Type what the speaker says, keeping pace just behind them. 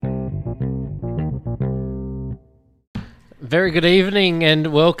Very good evening and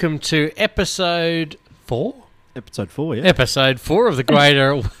welcome to episode 4? Episode 4, yeah. Episode 4 of the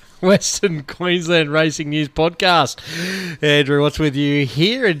Greater Western Queensland Racing News Podcast. Andrew, what's with you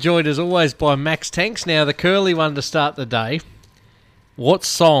here? And joined as always by Max Tanks. Now, the curly one to start the day. What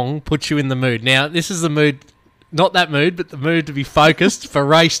song puts you in the mood? Now, this is the mood, not that mood, but the mood to be focused for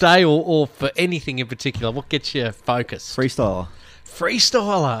race day or for anything in particular. What gets you focused? Freestyler.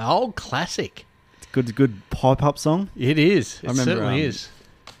 Freestyler, old classic. Good pipe-up song. It is. It I remember, certainly is.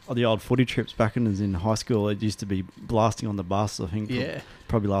 On the old footy trips back when I was in high school, it used to be blasting on the bus, I think. Yeah.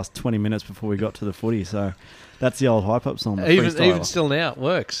 Probably last 20 minutes before we got to the footy. So that's the old hype-up song, the Even Freestyler. still now, it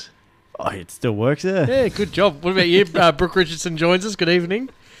works. Oh, it still works, yeah. Yeah, good job. What about you? Brooke Richardson joins us. Good evening.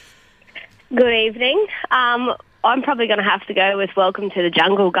 Good evening. I'm probably going to have to go with Welcome to the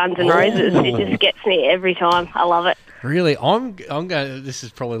Jungle, Guns N' Roses. It just gets me every time. I love it. Really? I'm going. This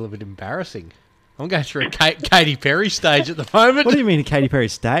is probably a little bit embarrassing. I'm going through a Katy Perry stage at the moment. What do you mean a Katy Perry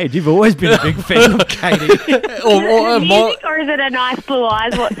stage? You've always been a big fan of Katy. Is it music or is it a nice blue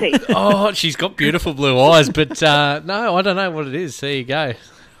eyes? What's it? Oh, she's got beautiful blue eyes, but no, I don't know what it is. There you go.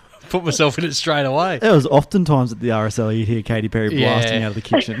 Put myself in it straight away. There was often times at the RSL you'd hear Katy Perry blasting out of the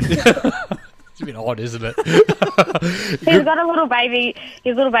kitchen. It's a bit odd, isn't it? He's got a little baby.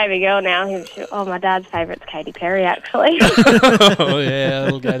 His little baby girl now. My dad's favourite's Katy Perry, actually. Oh, yeah,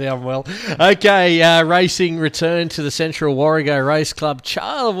 it'll go down well. Okay, racing returned to the Central Warrego Race Club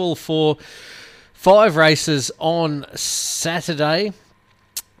Charleville for 5 races on Saturday.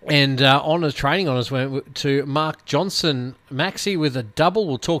 And training honours went to Mark Johnson Maxi with a double.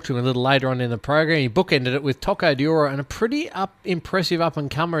 We'll talk to him a little later on in the program. He bookended it with Tocco d'Oro and a pretty impressive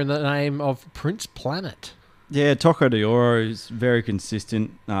up-and-comer in the name of Prince Planet. Yeah, Tocco d'Oro is very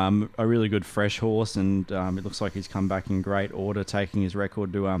consistent, a really good fresh horse, and it looks like he's come back in great order, taking his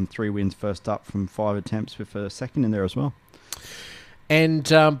record to 3 wins first up from 5 attempts with a second in there as well. And,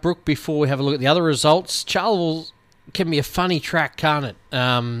 Brooke, before we have a look at the other results, Charleville can be a funny track, can't it,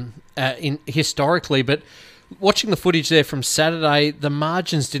 historically, but watching the footage there from Saturday, the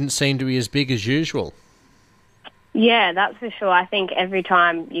margins didn't seem to be as big as usual. Yeah, that's for sure. I think every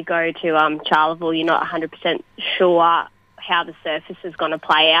time you go to Charleville, you're not 100% sure how the surface is going to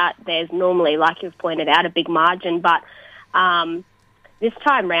play out. There's normally, like you've pointed out, a big margin, but this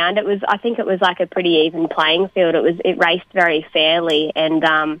time round, I think it was like a pretty even playing field. It raced very fairly,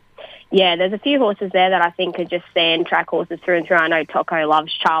 and yeah, there's a few horses there that I think are just sand track horses through and through. I know Tocco loves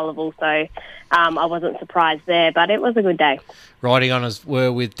Charleville, so I wasn't surprised there, but it was a good day. Riding honours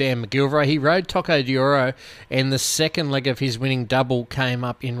were with Dan McGilvray. He rode Tocco d'Oro, and the second leg of his winning double came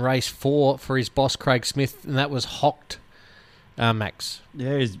up in race 4 for his boss, Craig Smith, and that was Hocked, Max.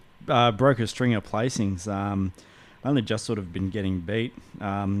 Yeah, he's broke a string of placings. Only just sort of been getting beat.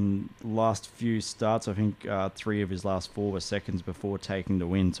 Last few starts, I think 3 of his last 4 were seconds before taking the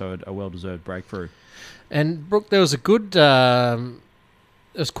win, so a well-deserved breakthrough. And, Brooke, there was quite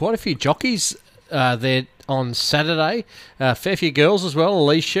a few jockeys there on Saturday. Fair few girls as well.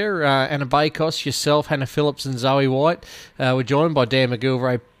 Alicia, Anna Bakos, yourself, Hannah Phillips and Zoe White were joined by Dan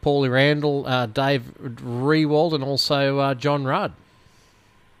McGilvray, Paulie Randall, Dave Rewald and also John Rudd.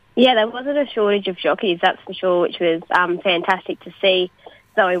 Yeah, there wasn't a shortage of jockeys, that's for sure, which was fantastic to see.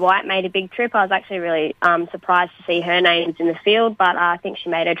 Zoe White made a big trip. I was actually really surprised to see her names in the field, but I think she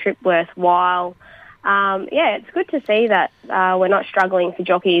made her trip worthwhile. Yeah, it's good to see that we're not struggling for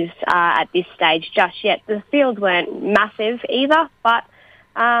jockeys at this stage just yet. The fields weren't massive either, but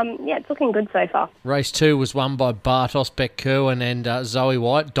yeah, it's looking good so far. Race 2 was won by Bartos, Beck Kerwin and Zoe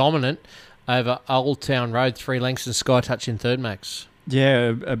White, dominant over Old Town Road, 3 lengths and Sky Touch in third, Max.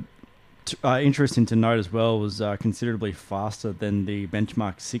 Yeah, interesting to note as well was considerably faster than the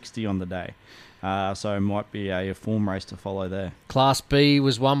benchmark 60 on the day. So it might be a form race to follow there. Class B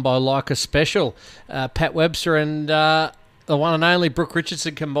was won by Leica Special. Pat Webster and the one and only Brooke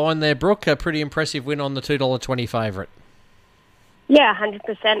Richardson combined there. Brooke, a pretty impressive win on the $2.20 favourite. Yeah,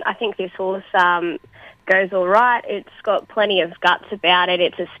 100%. I think this horse goes all right. It's got plenty of guts about it.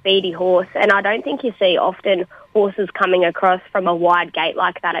 It's a speedy horse, and I don't think you see often horses coming across from a wide gate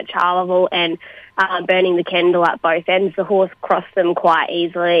like that at Charleville and burning the candle at both ends. The horse crossed them quite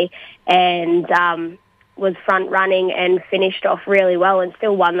easily and was front running and finished off really well and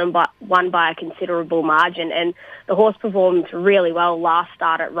still won by a considerable margin. And the horse performed really well last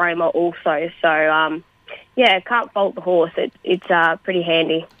start at Roma also. So yeah, can't fault the horse. It's pretty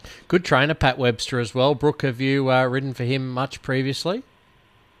handy. Good trainer, Pat Webster, as well. Brooke, have you ridden for him much previously?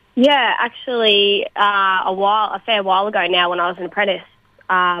 Yeah, actually, a fair while ago now when I was an apprentice,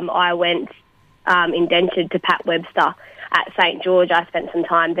 I went indentured to Pat Webster at St. George. I spent some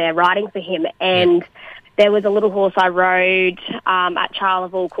time there riding for him, and there was a little horse I rode at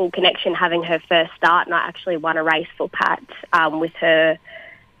Charleville called Connection having her first start, and I actually won a race for Pat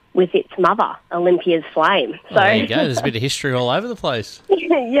with its mother, Olympia's Flame. So there you go. There's a bit of history all over the place.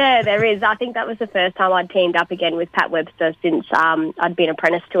 Yeah, there is. I think that was the first time I'd teamed up again with Pat Webster since I'd been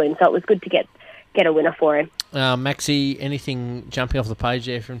apprentice to him, so it was good to get a winner for him. Maxie, anything jumping off the page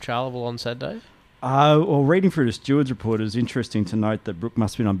there from Charleville on Saturday? Well, reading through the steward's report, it was interesting to note that Brooke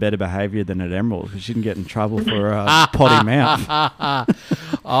must have been on better behaviour than at Emerald because she didn't get in trouble for potty mouth.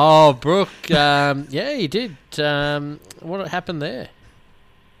 Oh, Brooke, yeah, you did. What happened there?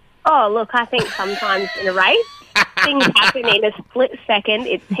 Oh, look, I think sometimes in a race, things happen in a split second.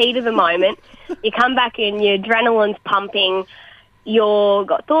 It's heat of the moment. You come back in, your adrenaline's pumping, you've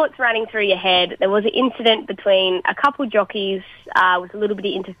got thoughts running through your head. There was an incident between a couple jockeys with a little bit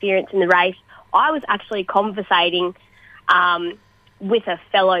of interference in the race. I was actually conversating with a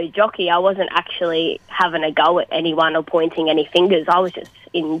fellow jockey. I wasn't actually having a go at anyone or pointing any fingers. I was just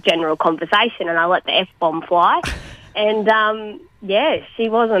in general conversation, and I let the F-bomb fly. And, yeah, she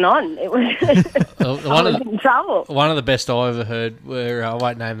wasn't on. It was I was in trouble. One of the best I ever heard were, I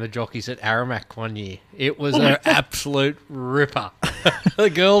won't name the jockeys, at Aramac one year. It was an absolute ripper. The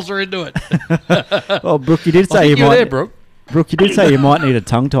girls were into it. Well, Brooke, you did say you might... There, Brooke. Brooke, you did say you might need a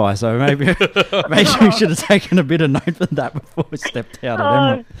tongue tie, so maybe we should have taken a bit of note of that before we stepped out of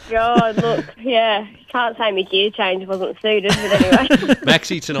Emerald. Oh, God, look, yeah. Can't say my gear change wasn't suited, but anyway.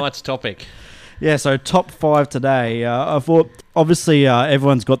 Maxie, tonight's topic. Yeah, so top 5 today. I thought, obviously,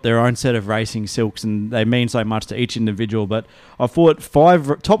 everyone's got their own set of racing silks and they mean so much to each individual, but I thought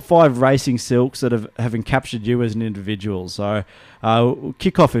top 5 racing silks that have captured you as an individual. So we'll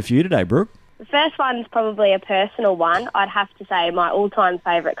kick off a few today, Brooke. The first one's probably a personal one. I'd have to say my all-time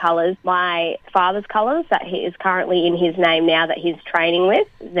favourite colours, my father's colours that he is currently in his name now that he's training with.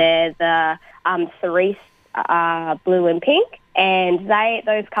 They're the cerise blue and pink. And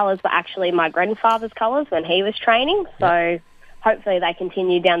those colours were actually my grandfather's colours when he was training. So hopefully they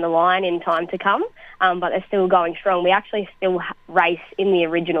continue down the line in time to come. But they're still going strong. We actually still race in the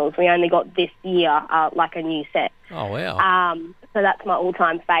originals. We only got this year like a new set. Oh, wow. So that's my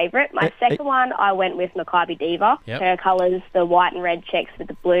all-time favourite. My second one, I went with Maccabi Diva. Yep. Her colours, the white and red checks with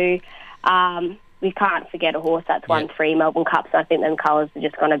the blue. We can't forget a horse that's won 3 Melbourne Cups. I think them colours are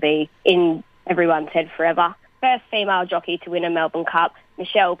just going to be in everyone's head forever. First female jockey to win a Melbourne Cup,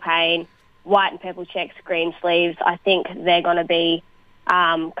 Michelle Payne, white and purple checks, green sleeves. I think they're going to be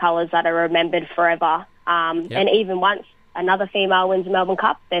colours that are remembered forever. And even once another female wins a Melbourne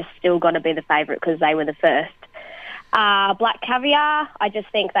Cup, they're still going to be the favourite because they were the first. Black Caviar, I just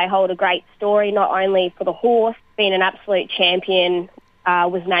think they hold a great story, not only for the horse, being an absolute champion,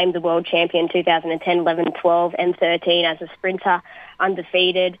 was named the world champion 2010, 11, 12 and 13 as a sprinter,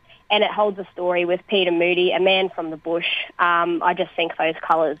 undefeated. And it holds a story with Peter Moody, a man from the bush. I just think those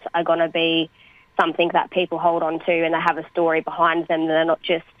colours are going to be something that people hold on to, and they have a story behind them. They're not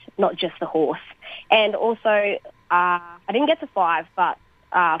just the horse. And also, I didn't get to 5, but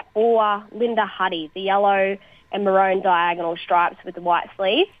 4, Linda Huddy, the yellow and maroon diagonal stripes with the white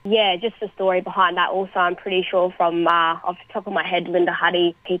sleeves. Yeah, just the story behind that. Also, I'm pretty sure from off the top of my head, Linda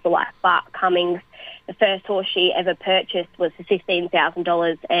Huddy, people like Bart Cummings, the first horse she ever purchased was for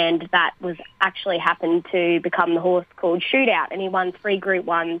 $15,000, and that was actually happened to become the horse called Shootout, and he won 3 Group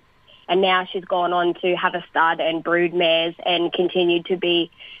 1s, and now she's gone on to have a stud and brood mares and continued to be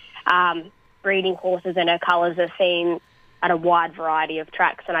breeding horses, and her colours are seen at a wide variety of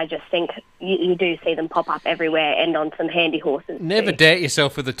tracks, and I just think you do see them pop up everywhere and on some handy horses. Never doubt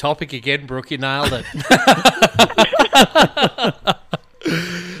yourself with the topic again, Brooke. You nailed it.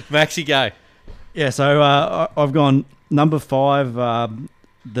 Maxie, go. Yeah, so I've gone number 5,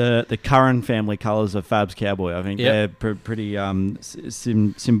 the Curran family colours of Fab's Cowboy. I think they're pretty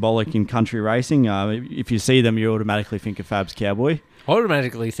symbolic in country racing. If you see them, you automatically think of Fab's Cowboy. I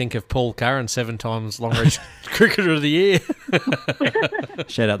automatically think of Paul Curran, 7 times Longreach Cricketer of the Year.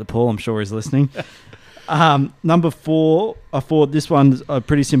 Shout out to Paul, I'm sure he's listening. Number 4, I thought this one's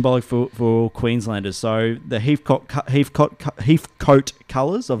pretty symbolic for Queenslanders. So the Heathcote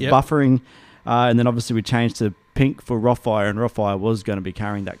colours of buffering, and then obviously we changed to pink for Rothfire, and Rothfire was going to be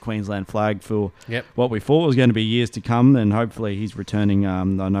carrying that Queensland flag for what we thought was going to be years to come, and hopefully he's returning. I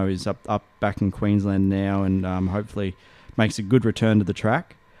know he's up back in Queensland now, and hopefully makes a good return to the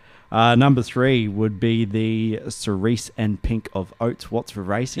track. Number 3 would be the cerise and pink of Oates Watts for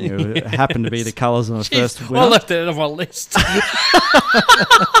Racing, who happened to be the colours on the first winner. I left it on my list.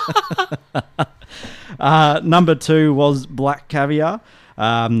 Number 2 was Black Caviar.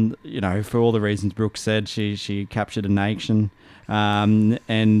 For all the reasons Brooke said, she captured a nation.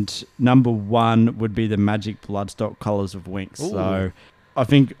 And number 1 would be the Magic Bloodstock Colours of Winx. Ooh. So I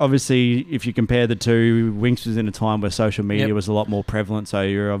think, obviously, if you compare the two, Winx was in a time where social media was a lot more prevalent, so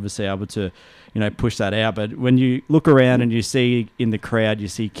you're obviously able to, push that out. But when you look around and you see in the crowd, you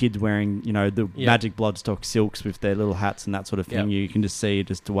see kids wearing, the Magic Bloodstock silks with their little hats and that sort of thing. You can just see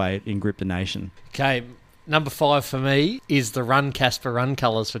just the way it engripped the nation. Okay, number 5 for me is the Run Casper Run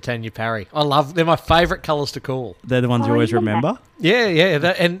colours for Tanya Parry. They're my favourite colours to call. They're the ones you always remember?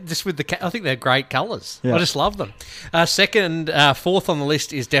 Yeah, and just with I think they're great colours. I just love them. Fourth on the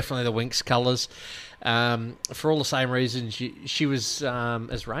list is definitely the Winx colours. For all the same reasons, she was,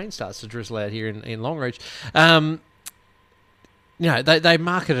 as rain starts to drizzle out here in Longreach, they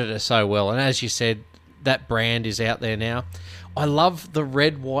marketed her so well. And as you said, that brand is out there now. I love the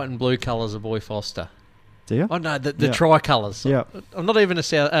red, white and blue colours of Boy Foster. Do you? Oh, no, the tricolours. Yeah. I'm not even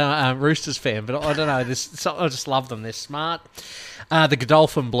a Roosters fan, but I don't know. I just love them. They're smart. The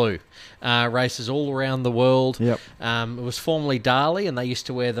Godolphin Blue races all around the world. Yep. It was formerly Darley, and they used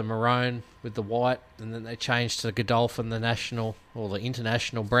to wear the maroon with the white, and then they changed to the Godolphin, the national or the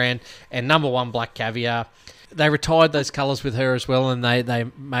international brand, and number 1, Black Caviar. They retired those colours with her as well, and they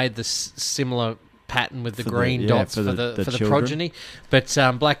made this similar pattern with the green dots for the progeny. But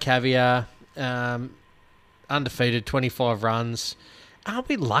Black Caviar, undefeated, 25 runs. Aren't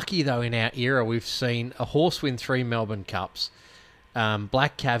we lucky, though, in our era, we've seen a horse win 3 Melbourne Cups,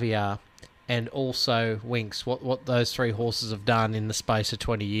 Black Caviar, and also Winx. What those 3 horses have done in the space of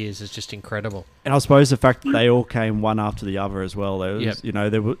 20 years is just incredible. And I suppose the fact that they all came one after the other as well. There was,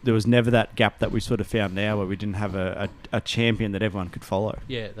 there was never that gap that we sort of found now where we didn't have a champion that everyone could follow.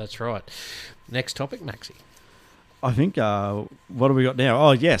 Yeah, that's right. Next topic, Maxi. I think, what do we got now?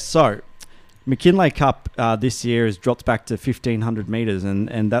 Oh, yes. So, McKinlay Cup this year has dropped back to 1,500 metres,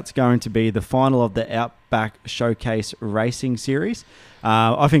 and that's going to be the final of the Outback Showcase Racing Series.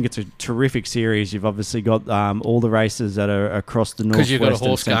 I think it's a terrific series. You've obviously got all the races that are across the northwest and central west. Because you've got a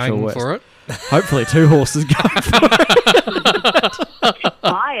horse going for it. Hopefully 2 horses going for it.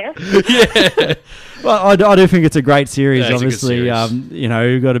 Bias. Yeah. Well, I do think it's a great series. Yeah, obviously, series.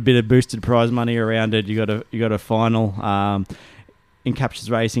 You've got a bit of boosted prize money around it. You got a final in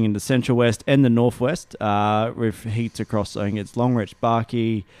Captures Racing in the Central West and the Northwest with heats across. I think it's Longreach,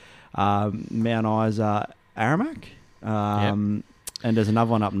 Barkey, Mount Isa, Aramac. And there's another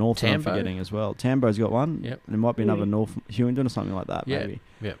one up north that I'm forgetting as well. Tambo's got one. Yep. There might be another North Hewington or something like that, maybe.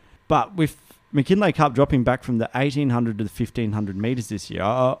 Yep. But with McKinlay Cup dropping back from the 1,800 to the 1,500 metres this year,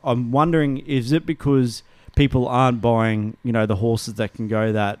 I'm wondering, is it because people aren't buying, the horses that can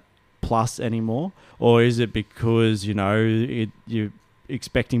go that plus anymore? Or is it because, you're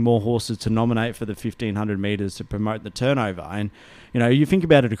expecting more horses to nominate for the 1,500 metres to promote the turnover? And, you think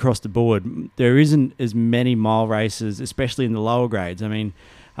about it across the board, there isn't as many mile races, especially in the lower grades. I mean,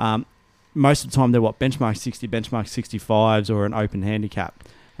 most of the time they're benchmark 60, benchmark 65s or an open handicap.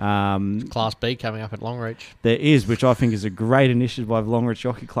 Class B coming up at Longreach. There is, which I think is a great initiative by the Longreach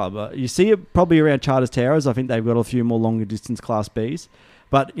Jockey Club. You see it probably around Charters Towers. I think they've got a few more longer distance Class Bs.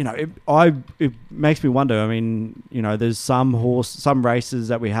 But, it makes me wonder. I mean, there's some races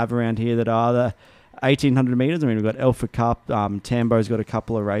that we have around here that are the 1,800 metres. I mean, we've got Alpha Cup. Tambo's got a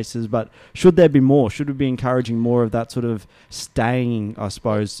couple of races. But should there be more? Should we be encouraging more of that sort of staying, I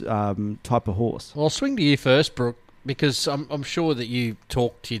suppose, type of horse? Well, I'll swing to you first, Brooke, because I'm sure that you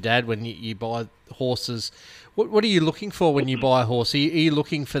talk to your dad when you buy horses. What are you looking for when you buy a horse? Are you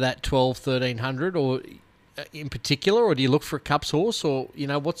looking for that 1,200, 1,300 or in particular, or do you look for a Cups horse, or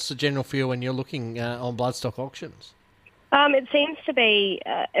what's the general feel when you're looking on bloodstock auctions? It seems to be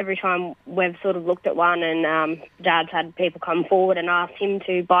every time we've sort of looked at one, and Dad's had people come forward and ask him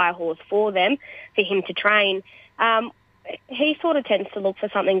to buy a horse for them, for him to train. He sort of tends to look for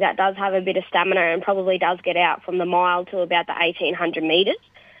something that does have a bit of stamina and probably does get out from the mile to about the 1,800 metres.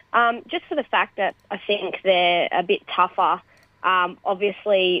 Just for the fact that I think they're a bit tougher.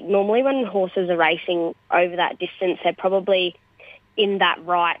 Obviously, normally when horses are racing over that distance, they're probably in that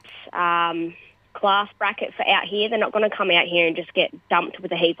right class bracket for out here. They're not going to come out here and just get dumped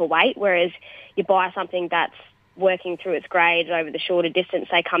with a heap of weight, whereas you buy something that's working through its grades over the shorter distance,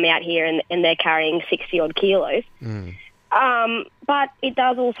 they come out here and they're carrying 60-odd kilos. But it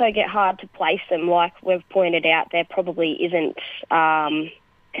does also get hard to place them. Like we've pointed out, there probably isn't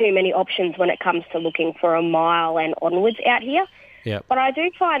too many options when it comes to looking for a mile and onwards out here. Yep. But I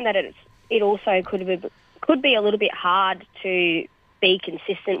do find that it also could be a little bit hard to be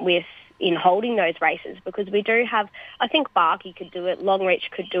consistent with in holding those races, because we do have, I think Barkey could do it, Longreach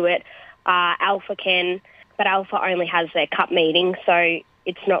could do it, Alpha can, but Alpha only has their cup meeting, so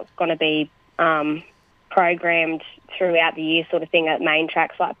it's not going to be programmed throughout the year sort of thing at main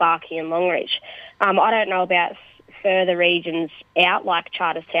tracks like Barkey and Longreach. I don't know about further regions out like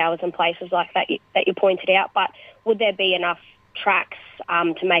Charters Towers and places like that that you pointed out, but would there be enough tracks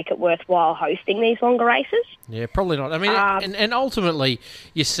to make it worthwhile hosting these longer races? Yeah, probably not. I mean, and ultimately,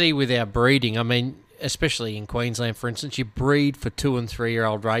 you see with our breeding, I mean, especially in Queensland, for instance, you breed for 2- and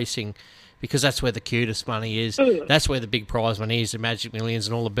 3-year-old racing because that's where the cutest money is. That's where the big prize money is, the Magic Millions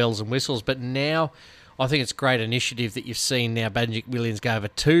and all the bells and whistles. But now, I think it's a great initiative that you've seen now Magic Millions go over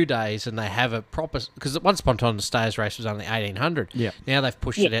 2 days and they have a proper... Because once upon a time, the Stayers race was only 1,800. Yeah. Now they've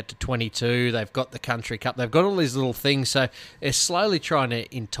pushed it out to 22. They've got the Country Cup. They've got all these little things. So they're slowly trying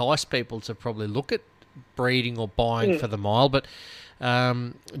to entice people to probably look at breeding or buying for the mile. But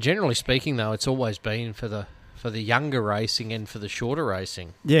generally speaking, though, it's always been for the younger racing and for the shorter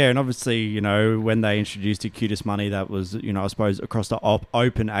racing. Yeah, and obviously, when they introduced the cutest money, that was, I suppose across the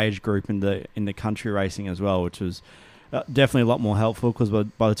open age group in the country racing as well, which was definitely a lot more helpful because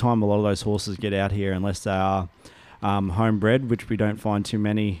by the time a lot of those horses get out here, unless they are homebred, which we don't find too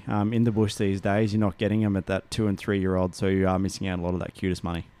many in the bush these days, you're not getting them at that 2- and 3-year-old, so you are missing out a lot of that cutest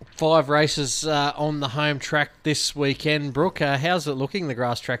money. 5 races on the home track this weekend. Brooke, how's it looking, the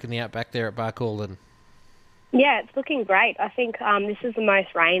grass track in the outback there at Barcaldine? Yeah, it's looking great. I think this is the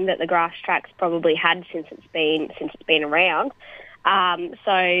most rain that the grass track's probably had since it's been around.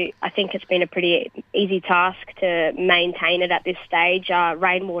 So I think it's been a pretty easy task to maintain it at this stage.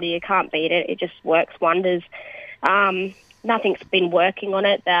 Rainwater, you can't beat it. It just works wonders. Nothing's been working on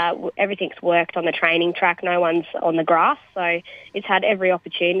it. Everything's worked on the training track. No one's on the grass. So it's had every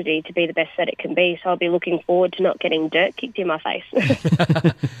opportunity to be the best that it can be. So I'll be looking forward to not getting dirt kicked in my face.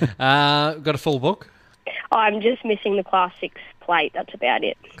 Got a full book? I'm just missing the Class 6 plate. That's about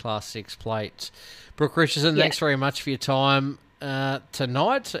it. Class 6 plate. Brooke Richardson, thanks very much for your time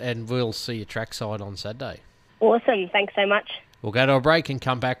tonight, and we'll see you trackside on Saturday. Awesome. Thanks so much. We'll go to a break and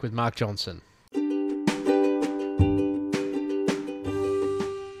come back with Mark Johnson.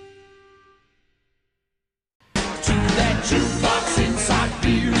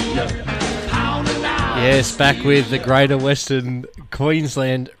 Yes, back with the Greater Western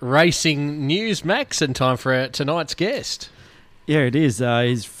Queensland Racing News, Max, and time for tonight's guest. Yeah, it is.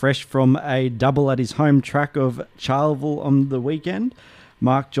 He's fresh from a double at his home track of Charleville on the weekend.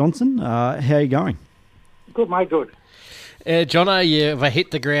 Mark Johnson, how are you going? Good, mate, good. Jono, you've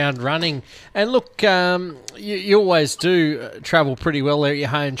hit the ground running. And look, you always do travel pretty well there at your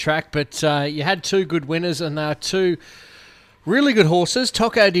home track, but you had 2 good winners and 2... really good horses.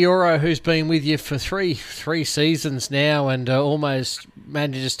 Tocco d'Oro, who's been with you for three seasons now and almost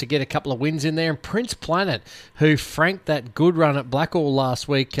manages to get a couple of wins in there. And Prince Planet, who franked that good run at Blackall last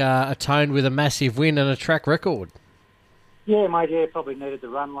week, atoned with a massive win and a track record. Yeah, mate, probably needed the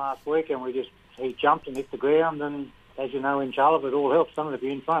run last week and he jumped and hit the ground, and as you know, in Charleville, it all helps, doesn't it, to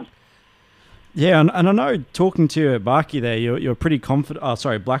be in front. Yeah, and I know talking to you at Barkey there, you're pretty confident.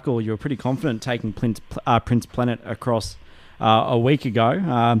 Blackall, you were pretty confident taking Prince Planet across a week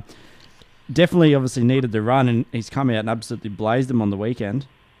ago. Definitely, obviously needed the run, and he's come out and absolutely blazed them on the weekend.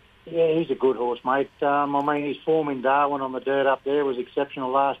 Yeah, he's a good horse, mate. His form in Darwin on the dirt up there was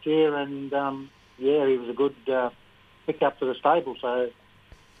exceptional last year, and he was a good pick-up for the stable. So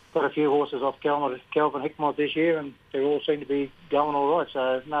got a few horses off Kelvin Hickmott this year, and they all seem to be going all right.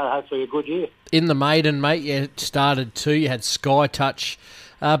 So, hopefully a good year. In the maiden, mate, you started 2. You had Sky Touch,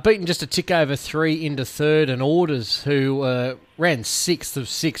 beaten just a tick over 3 into 3rd, and Orders, who ran 6th of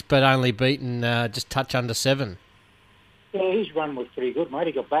 6, but only beaten just touch under 7. Yeah, his run was pretty good, mate.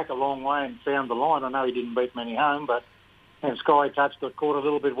 He got back a long way and found the line. I know he didn't beat many home, and Sky Touch got caught a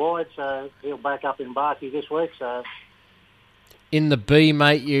little bit wide, so he'll back up in Barkey this week. So. In the B,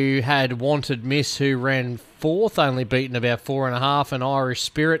 mate, you had Wanted Miss, who ran 4th, only beaten about 4.5, and Irish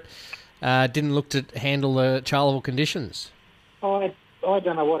Spirit didn't look to handle the Charleville conditions. I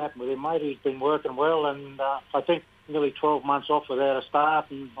don't know what happened with him, mate. He's been working well, and I think nearly 12 months off without a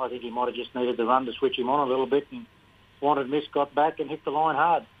start, and I think he might have just needed the run to switch him on a little bit, and Wanted Miss got back and hit the line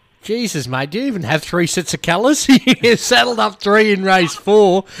hard. Jesus, mate, do you even have 3 sets of colours? He saddled up 3 in race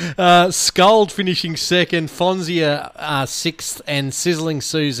 4. Scold finishing 2nd, Fonzia 6th, and Sizzling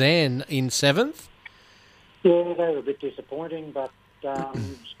Suzanne in 7th. Yeah, they were a bit disappointing, but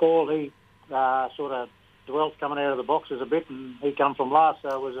Scold, he sort of dwelt coming out of the boxes a bit, and he come from last, so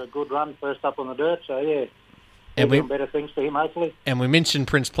it was a good run, first up on the dirt, so yeah. And doing better things for him, hopefully. And we mentioned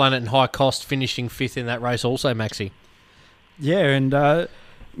Prince Planet and High Cost finishing 5th in that race also, Maxie. Yeah, and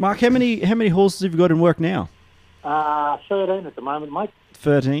Mark, how many horses have you got in work now? 13 at the moment, mate.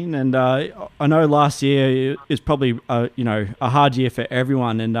 13, and I know last year is probably a hard year for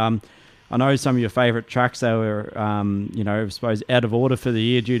everyone, and I know some of your favourite tracks, they were, I suppose, out of order for the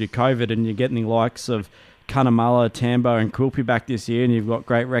year due to COVID, and you're getting the likes of Cunnamulla, Tambo and Quilpie back this year, and you've got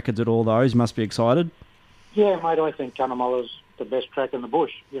great records at all those. You must be excited. Yeah, mate, I think Cunnamulla's the best track in the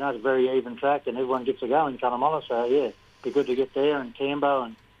bush. It's a very even track, and everyone gets a go in Cunnamulla, so, yeah, be good to get there, and Tambo,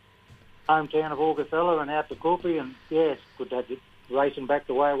 and hometown of Augathella, and out to Quilpie, and, yeah, it's good to have it racing back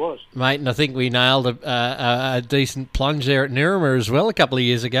the way it was. Mate, and I think we nailed a decent plunge there at Nurima as well a couple of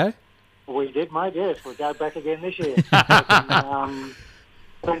years ago. We did, mate, yes. We'll go back again this year.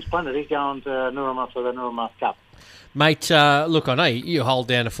 Prince Splendid, he's going to Nurima for the Nurima Cup. Mate, look, I know you hold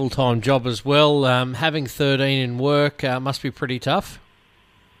down a full-time job as well. Having 13 in work must be pretty tough.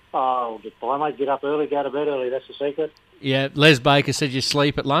 Oh, get by, mate. Get up early, go to bed early. That's the secret. Yeah, Les Baker said you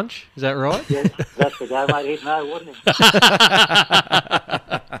sleep at lunch. Is that right? Yeah, that's the go, mate. He'd know, wouldn't he?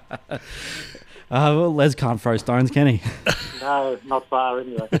 Well, Les can't throw stones, can he? No, not far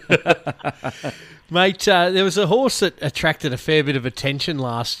anyway. Mate, there was a horse that attracted a fair bit of attention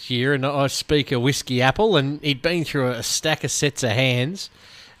last year, and I speak of Whiskey Apple, and he'd been through a stack of sets of hands,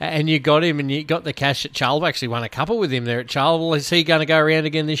 and you got him, and you got the cash at Charleville. Actually won a couple with him there at Charleville. Is he going to go around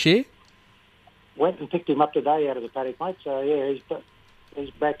again this year? Went and picked him up today out of the paddock, mate. So, yeah,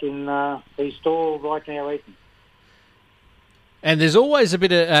 he's back in his stall right now eating. And there's always a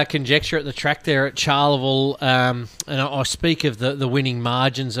bit of conjecture at the track there at Charleville, and I speak of the winning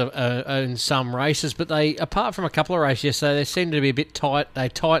margins in some races, but they, apart from a couple of races yesterday, they seemed to be a bit tight. They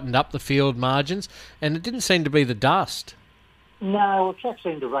tightened up the field margins, and it didn't seem to be the dust. No, well, track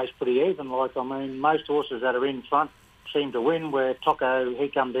seemed to race pretty even. Most horses that are in front seem to win, where Tocco, he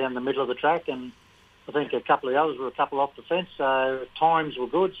come down the middle of the track, and I think a couple of others were a couple off the fence, so times were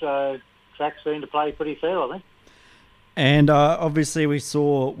good, so track seemed to play pretty fair, I think. And obviously we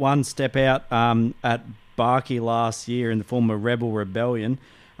saw one step out at Barkey last year in the form of Rebel Rebellion.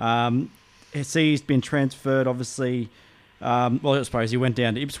 He's been transferred, obviously. I suppose he went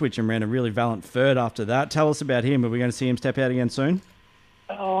down to Ipswich and ran a really valiant third after that. Tell us about him. Are we going to see him step out again soon?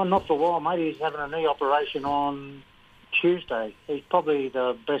 Oh, not for a while, mate. He's having a knee operation on Tuesday. He's probably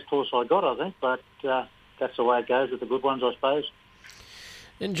the best horse I got, I think, but that's the way it goes with the good ones, I suppose.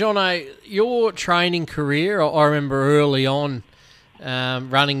 And Jono, your training career, I remember early on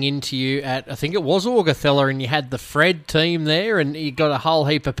running into you at, I think it was Augathella, and you had the Fred team there, and you got a whole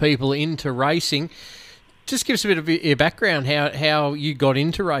heap of people into racing. Just give us a bit of your background, how you got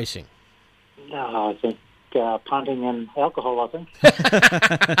into racing. No, I think punting and alcohol, I think.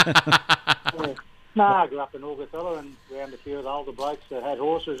 Yeah. No, I grew up in Augathella and around a few of the older blokes that had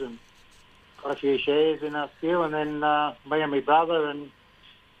horses and got a few shares in a few, and then me and my brother and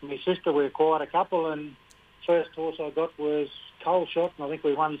my sister were quite a couple, and first horse I got was Coal Shot, and I think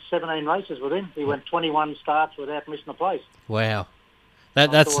we won 17 races with him. He went 21 starts without missing a place. Wow. I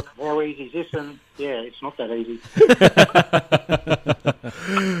thought, how easy is this? And yeah, it's not that easy.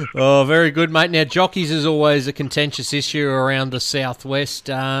 Oh, very good, mate. Now, jockeys is always a contentious issue around the southwest.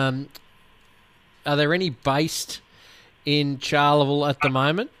 Are there any based in Charleville at the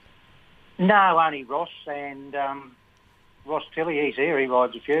moment? No, only Ross and Ross Tilley. He's here. He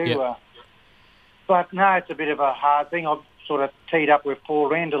rides a few. Yep. But no, it's a bit of a hard thing. I've sort of teed up with Paul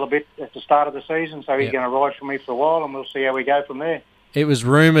Randall a bit at the start of the season, so he's going to ride for me for a while, and we'll see how we go from there. It was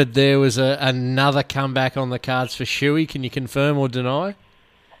rumoured there was another comeback on the cards for Shuey. Can you confirm or deny?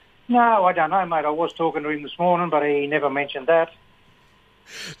 No, I don't know, mate. I was talking to him this morning, but he never mentioned that.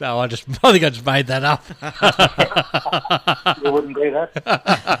 No, I think I just made that up. You wouldn't do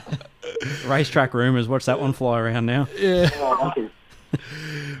that. Racetrack rumours. Watch that one fly around now. Yeah. Oh, thank you.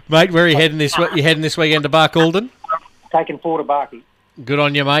 Mate, where are you heading this weekend to Barcaldine? Taking 4 to Barkey. Good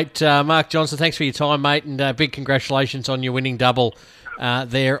on you, mate. Mark Johnson, thanks for your time, mate, and big congratulations on your winning double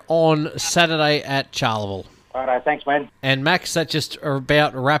there on Saturday at Charleville. Righto, thanks, man. And Max, that just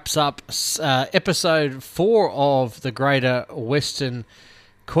about wraps up episode 4 of the Greater Western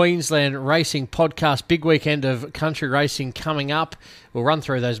Queensland Racing Podcast. Big weekend of country racing coming up. We'll run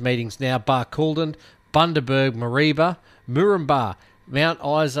through those meetings now. Barcaldine, Bundaberg, Mareeba, Murrumba, Mount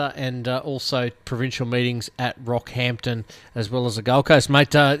Isa, and also provincial meetings at Rockhampton, as well as the Gold Coast.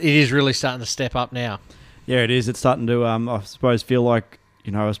 Mate, it is really starting to step up now. Yeah, it is. It's starting to, I suppose, feel like,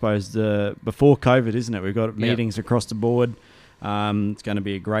 before COVID, isn't it? We've got meetings across the board. It's going to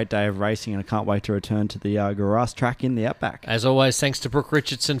be a great day of racing, and I can't wait to return to the grass track in the Outback. As always, thanks to Brooke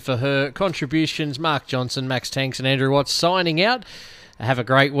Richardson for her contributions. Mark Johnson, Max Tanks, and Andrew Watts signing out. Have a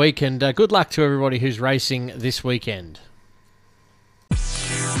great week, and good luck to everybody who's racing this weekend.